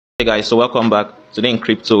Hey guys, so welcome back. Today in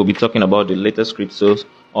crypto, we'll be talking about the latest crypto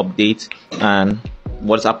update and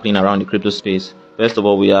what's happening around the crypto space. First of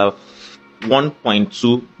all, we have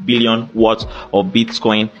 1.2 billion worth of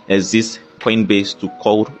Bitcoin as this Coinbase to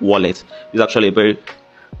cold wallet. It's actually a very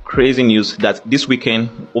crazy news that this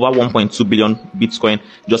weekend over 1.2 billion Bitcoin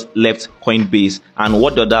just left Coinbase. And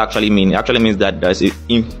what does that actually mean? It actually means that there's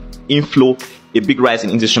an inflow, a big rise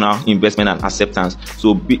in institutional investment and acceptance.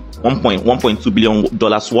 So $1.2 billion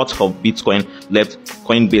worth of Bitcoin left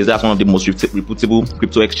Coinbase. That's one of the most reputable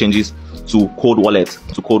crypto exchanges to cold wallet,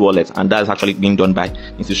 and that's actually being done by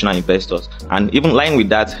institutional investors. And even lying with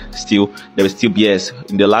that, still there is still BS.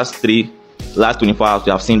 In the last 24 hours,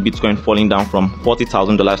 we have seen Bitcoin falling down from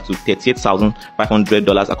 $40,000 to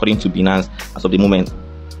 $38,500 according to Binance as of the moment.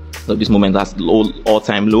 So this moment, that's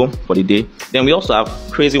all-time low for the day. Then we also have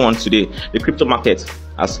crazy one today. The crypto market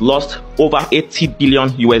has lost over $80 billion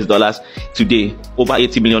today. Over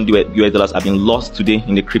 $80 billion have been lost today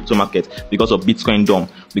in the crypto market because of Bitcoin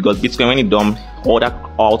dump. Because Bitcoin, when it dumped, other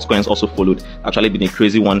altcoins also followed. Actually been a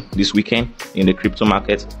crazy one this weekend in the crypto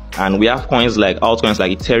market. And we have altcoins like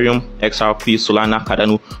Ethereum, XRP, Solana,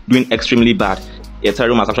 Cardano doing extremely bad.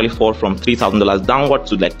 Ethereum has actually fallen from $3,000 downward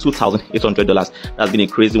to like $2,800. That's been a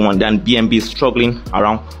crazy one. Then BNB is struggling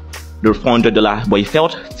around the $400, but it fell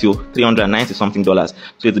to $390 something. So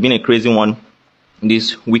it's been a crazy one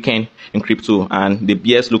this weekend in crypto, and the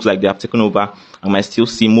BS looks like they have taken over. I might still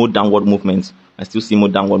see more downward movements.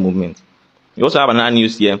 We also have another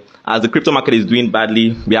news here. As the crypto market is doing badly,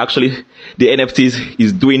 the NFTs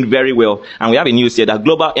is doing very well. And we have a news here that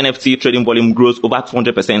global NFT trading volume grows over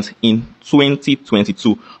 200% in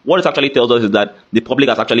 2022. What it actually tells us is that the public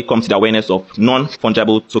has actually come to the awareness of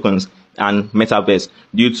non-fungible tokens and metaverse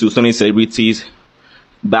due to so many celebrities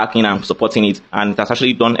backing and supporting it. And it has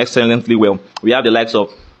actually done excellently well. We have the likes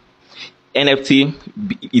of NFT,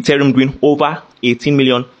 Ethereum doing over $18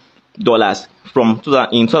 million from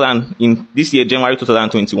in this year, January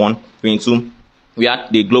 2022. We had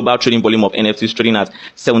the global trading volume of NFTs trading at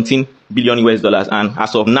 $17 billion, and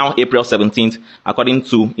as of now, April 17th, according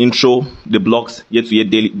to Intro, the blog's year-to-year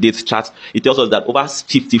daily date chart, it tells us that over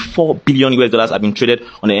 $54 billion have been traded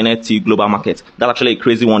on the NFT global market. That's actually a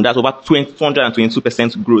crazy one. That's over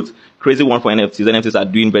 222% growth. Crazy one for NFTs. NFTs are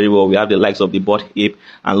doing very well. We have the likes of the Bored Ape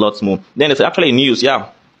and lots more. Then there's actually news,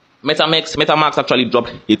 MetaMask actually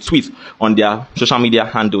dropped a tweet on their social media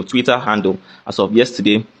handle, Twitter handle, as of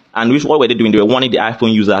yesterday. And what were they doing? They were warning the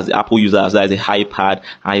iPhone users, the Apple users, that is a iPad,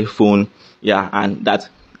 iPhone, and that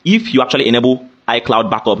if you actually enable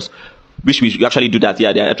iCloud backups, you actually do that, they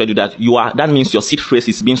actually do that. That means your seed phrase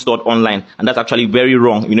is being stored online, and that's actually very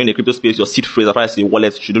wrong. In the crypto space, your seed phrase, as far as the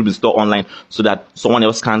wallet, should be stored online so that someone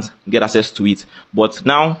else can't get access to it. But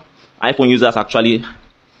now, iPhone users actually,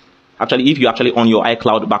 if you actually on your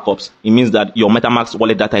iCloud backups, it means that your MetaMask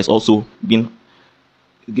wallet data is also being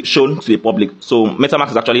shown to the public. So MetaMask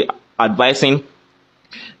is actually advising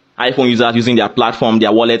iPhone users using their platform,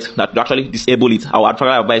 their wallet, that to actually disable it. I would actually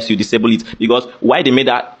advise you disable it, because why they made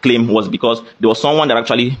that claim was because there was someone that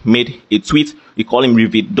actually made a tweet, we call him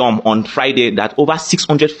Rivid Dom, on Friday, that over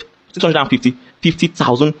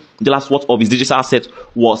 $50,000 worth of his digital asset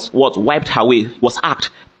was wiped away, was hacked,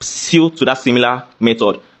 sealed to that similar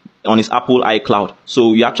method on his Apple iCloud.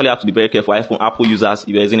 So you actually have to be very careful. Apple users, if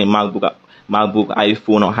you're using a MacBook,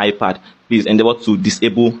 iPhone, or iPad, please endeavor to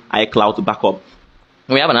disable iCloud backup.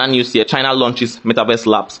 We have another news here. China launches Metaverse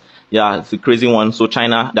Labs. It's a crazy one. So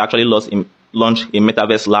China, they actually launched a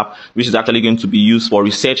Metaverse Lab, which is actually going to be used for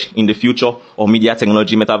research in the future of media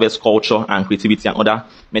technology, Metaverse culture, and creativity, and other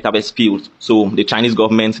Metaverse fields. So the Chinese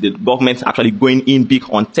government, actually going in big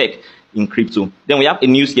on tech in crypto. Then we have a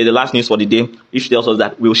news here, the last news for the day, which tells us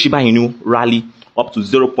that will Shiba Inu rally up to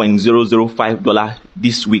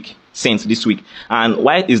 $0.005 this week. And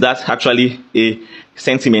why is that actually a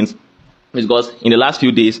sentiment? Because in the last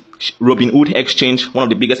few days, Robinhood Exchange, one of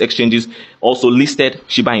the biggest exchanges, also listed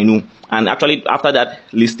Shiba Inu. And actually, after that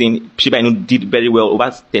listing, Shiba Inu did very well, over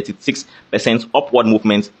 36% upward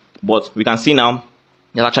movement. But we can see now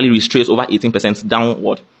it actually retraced over 18%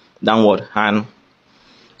 downward. And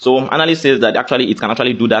so analyst says that actually it can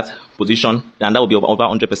actually do that position, and that will be over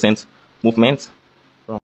 100% movement.